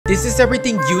This is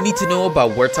everything you need to know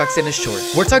about Wortox in a short.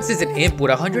 Wortox is an imp with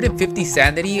 150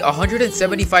 sanity,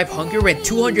 175 hunger, and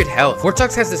 200 health.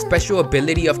 Wortox has the special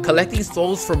ability of collecting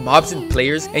souls from mobs and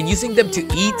players and using them to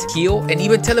eat, heal, and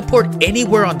even teleport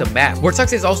anywhere on the map.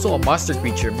 Wortox is also a monster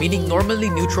creature, meaning normally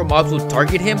neutral mobs will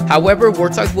target him. However,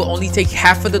 Wortox will only take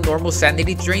half of the normal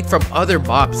sanity drain from other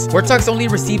mobs. Wortox only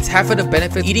receives half of the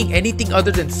benefits eating anything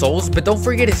other than souls, but don't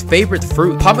forget his favorite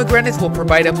fruit. Pomegranates will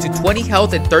provide up to 20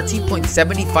 health and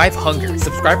 13.75 hunger.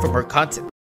 Subscribe for more content.